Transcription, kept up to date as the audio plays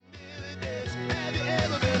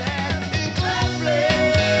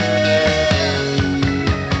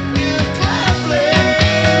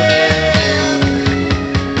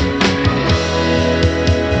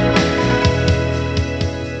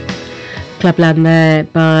Clubland there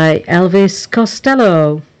by Elvis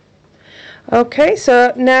Costello. Okay,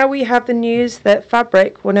 so now we have the news that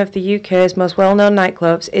Fabric, one of the UK's most well-known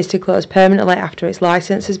nightclubs, is to close permanently after its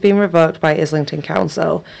licence has been revoked by Islington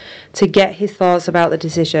Council. To get his thoughts about the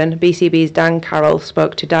decision, BCB's Dan Carroll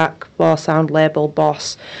spoke to Dark Floor Sound label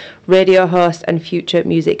boss, radio host and Future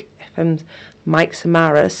Music FM's Mike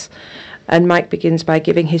Samaras. And Mike begins by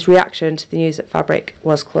giving his reaction to the news that Fabric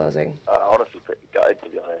was closing. Honestly, pretty gutted, to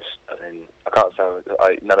be honest. I mean, I can't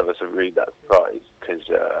say none of us are really that surprised because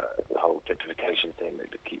the whole gentrification thing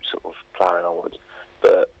that keeps sort of ploughing onwards.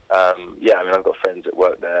 But yeah, I mean, I've got friends that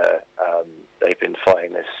work there. They've been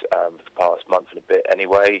fighting this for the past month and a bit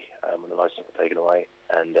anyway, when the license was taken away.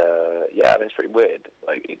 And yeah, I mean, it's pretty weird.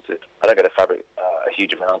 Like, I don't go to Fabric a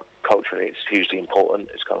huge amount. Culturally, it's hugely important.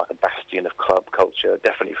 It's kind of like a bastion of club culture,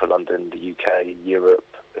 definitely for London, the UK, Europe,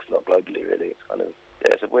 if not globally, really. It's kind of,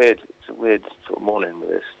 yeah, it's a weird sort of morning with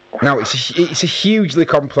this. Now, it's a hugely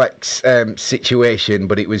complex situation,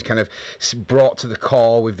 but it was kind of brought to the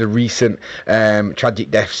core with the recent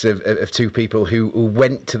tragic deaths of two people who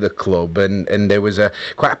went to the club, and there was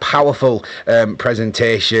quite a powerful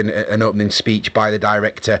presentation, an opening speech by the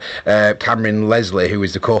director, Cameron Leslie, who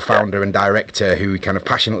is the co-founder and director, who kind of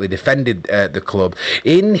passionately defended the club.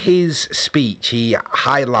 In his speech, he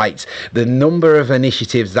highlights the number of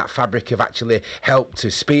initiatives that Fabric have actually helped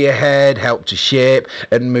to spearhead, helped to shape,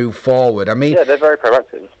 and move forward. I mean, yeah, they're very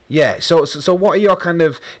proactive. Yeah. So what are your kind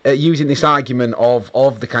of using this argument of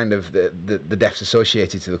the kind of the deaths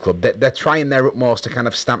associated to the club? They're trying their utmost to kind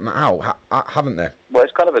of stamp that out, haven't they? Well,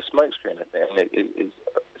 it's kind of a smokescreen, I think.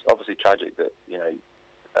 It's obviously tragic that, you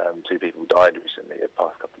know, two people died recently the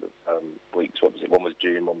past couple of weeks. What was it? One was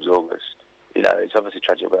June, one was August. You know, it's obviously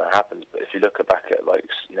tragic when that happens. But if you look back at, like,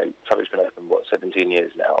 you know, Fabric's been open 17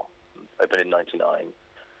 years now. Opened in '99.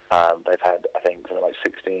 They've had, I think, something like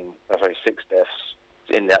 6 deaths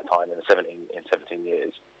in that time in 17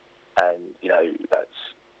 years. And, you know,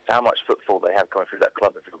 that's how much footfall they have coming through that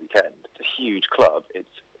club every weekend. It's a huge club.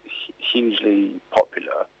 It's hugely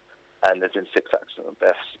popular. And there's been 6 accidental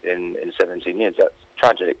deaths in 17 years. That's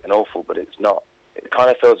tragic and awful, but it's not. It kind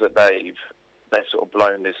of feels that they've sort of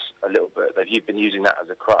blown this a little bit. They've been using that as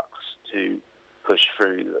a crux to push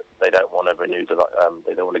through that they don't want to renew they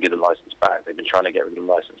don't want to give the license back. They've been trying to get rid of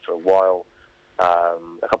the license for a while.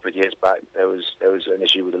 A couple of years back, there was an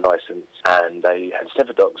issue with the license, and they had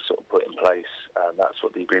sniffer dogs sort of put in place. That's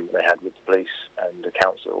what the agreement they had with the police and the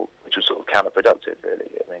council, which was sort of counterproductive, really.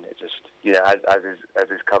 I mean, it just, you know, as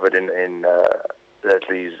is covered in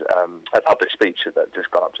Leslie's public speech that just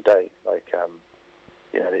got up today. Like,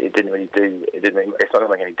 you know, it's not going to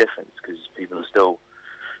make any difference because people are still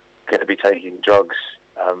going to be taking drugs,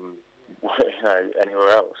 you know, anywhere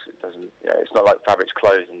else. It doesn't. You know, it's not like Fabric's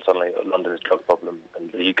closed and suddenly London's drug problem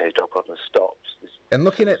and the UK's drug problem stops. And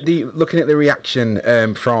looking at the reaction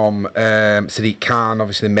from Sadiq Khan,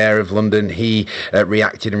 obviously Mayor of London, he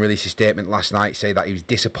reacted and released a statement last night saying that he was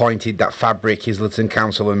disappointed that Fabric, Islington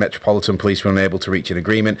Council and Metropolitan Police were unable to reach an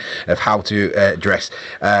agreement of how to address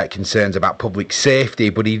concerns about public safety.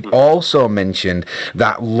 But he also mentioned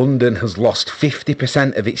that London has lost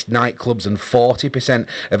 50% of its nightclubs and 40%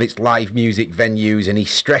 of its live music venues, and he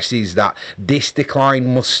stresses that this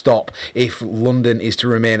decline must stop if London is to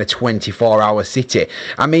remain a 24-hour city.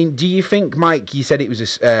 I mean, do you think, Mike, you said it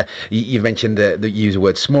was you mentioned the use of the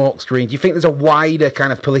word smokescreen. Do you think there's a wider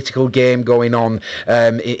kind of political game going on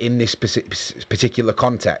in this particular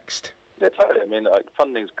context? Yeah, totally. I mean, like,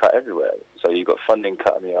 funding's cut everywhere. So you've got funding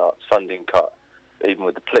cut in the arts, funding cut even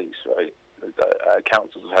with the police, right?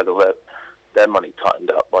 Councils have had all their money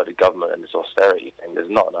tightened up by the government and this austerity thing. There's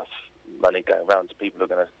not enough money going around, so people are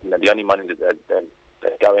going to, you know, the only money that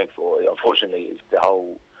they're going for, unfortunately, is the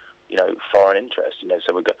whole, you know, foreign interest. You know,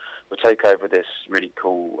 so we'll take over this really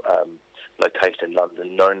cool location in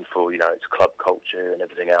London, known for, you know, its club culture and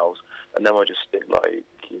everything else, and then we'll just stick, like,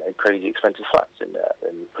 you know, crazy expensive flats in there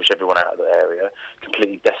and push everyone out of the area,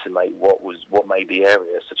 completely decimate what made the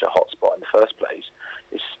area such a hot spot in the first place.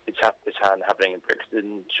 It's happening in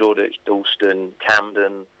Brixton, Shoreditch, Dalston,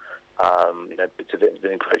 Camden. You know, bits of it has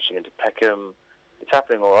been encroaching into Peckham. It's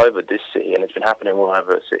happening all over this city, and it's been happening all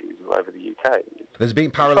over cities all over the UK. There's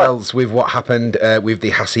been parallels with what happened with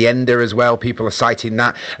the Hacienda as well. People are citing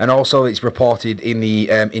that, and also it's reported in the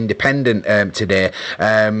Independent today.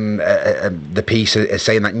 The piece is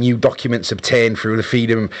saying that new documents obtained through the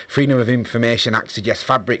Freedom of Information Act suggest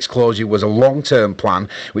Fabric's closure was a long-term plan,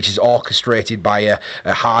 which is orchestrated by a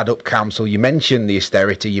hard-up council. You mentioned the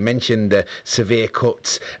austerity, you mentioned the severe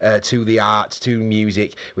cuts to the arts, to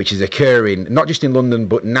music, which is occurring not just in London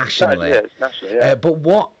but nationally. Yeah, it's nationally, yeah. But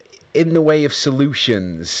what in the way of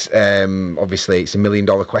solutions, obviously it's $1 million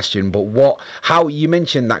question, but how you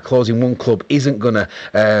mentioned that closing one club isn't going to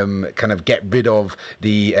kind of get rid of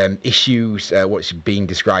the issues, what's being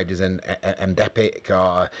described as an endemic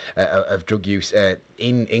or of drug use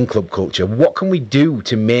in club culture. What can we do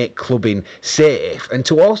to make clubbing safe and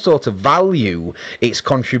to also to value its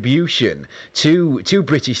contribution to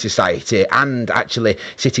British society and actually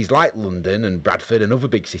cities like London and Bradford and other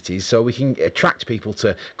big cities, so we can attract people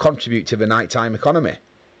to contribute to the nighttime economy?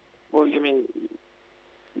 Well, you mean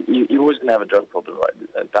you're always going to have a drug problem,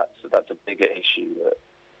 right? That's a bigger issue that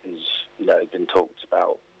is, been talked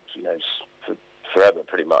about, for forever,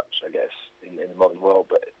 pretty much, I guess, in the modern world.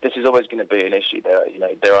 But this is always going to be an issue. There are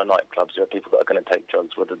nightclubs. There are people that are going to take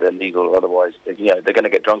drugs, whether they're legal or otherwise. They're going to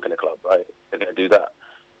get drunk in a club, right? They're going to do that.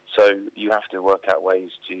 So you have to work out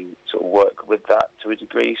ways to sort of work with that to a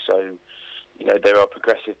degree. So, there are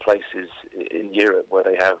progressive places in Europe where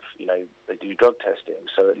they have, they do drug testing.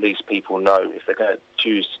 So at least people know if they're going to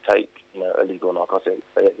choose to take, illegal narcotics,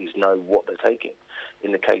 they at least know what they're taking.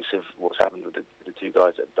 In the case of what's happened with the two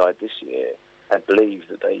guys that died this year, I believe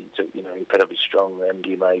that they took, incredibly strong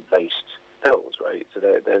MDMA-based pills, right? So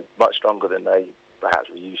they're much stronger than they perhaps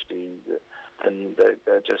were used to. And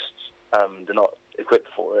they're just they're not equipped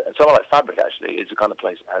for it. And somewhere like Fabric actually is the kind of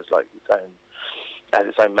place that has like its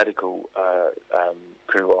own medical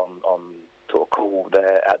crew on sort of call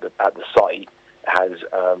there at the site. It has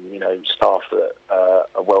staff that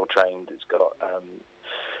are well trained. It's got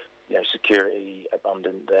security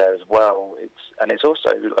abundant there as well. It's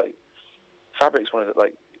also like Fabric's one of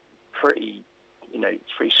the pretty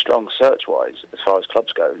strong search wise as far as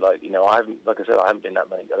clubs go. I haven't been that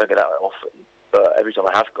many. I don't get out often, but every time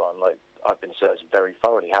I have gone, I've been searched very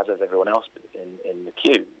thoroughly, as has everyone else in the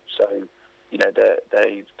queue. So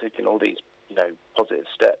they've taken all these positive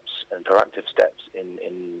steps and proactive steps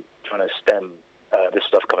in trying to stem this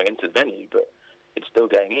stuff coming into the venue, but it's still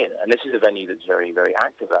going in. And this is a venue that's very, very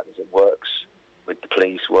active at this. It works with the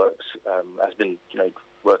police, has been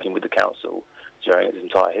working with the council during its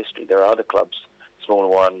entire history. There are other clubs, smaller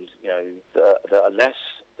ones, that are less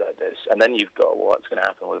at this. And then you've got what's going to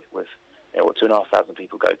happen with 2,500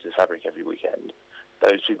 people go to the Fabric every weekend.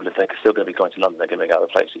 Those people, if they're still going to be going to London, they're going to go to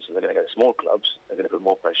other places. So they're going to go to small clubs. They're going to put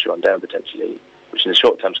more pressure on them potentially, which in the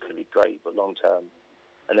short term is going to be great, but long term,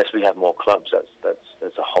 unless we have more clubs,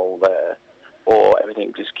 there's a hole there. Or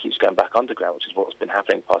everything just keeps going back underground, which is what's been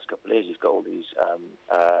happening the past couple of years. You've got all these sort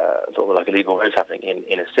of illegal roads happening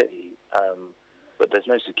in a city, but there's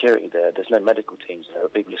no security there. There's no medical teams there.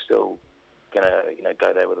 People are still going to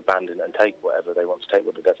go there with a band and take whatever they want to take,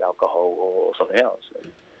 whether that's alcohol or something else.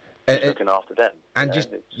 And looking after them. And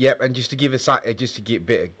just to give a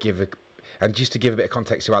bit of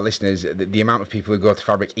context to our listeners, the amount of people who go to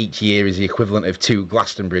Fabric each year is the equivalent of 2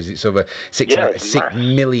 Glastonburys. It's over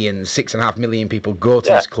 6.5 million people go to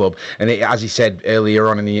this club. And as you said earlier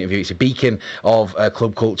on in the interview, it's a beacon of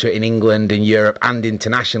club culture in England, in Europe and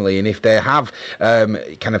internationally. And if they have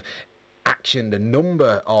kind of actioned a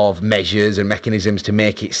number of measures and mechanisms to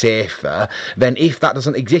make it safer, then if that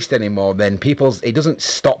doesn't exist anymore, then it doesn't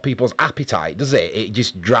stop people's appetite, does it? It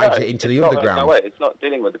just drives it into the underground. No way. It's not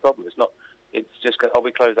dealing with the problem. It's just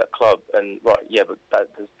we close that club and but the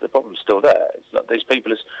problem's still there. It's not those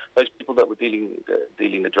people that were dealing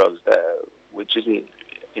the drugs there, which isn't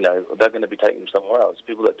they're going to be taking them somewhere else.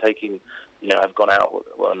 People that are taking have gone out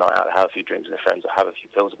a night out, have a few drinks with their friends, or have a few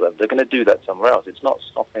pills, or whatever. They're going to do that somewhere else. It's not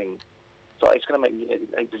stopping. So it's going to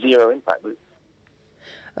make zero impact.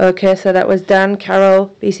 Okay, so that was Dan Carroll,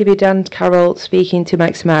 BCB Dan Carroll, speaking to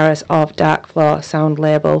Mike Samaras of Dark Floor Sound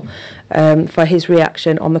Label for his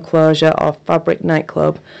reaction on the closure of Fabric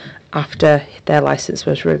nightclub after their licence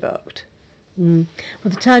was revoked. Well,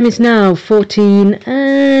 the time is now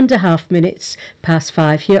 14.5 minutes past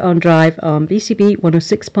 5 here on Drive on BCB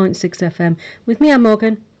 106.6 FM with me, Anne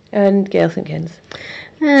Morgan. And Gail Simpkins.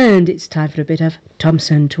 And it's time for a bit of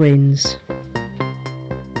Thompson Twins.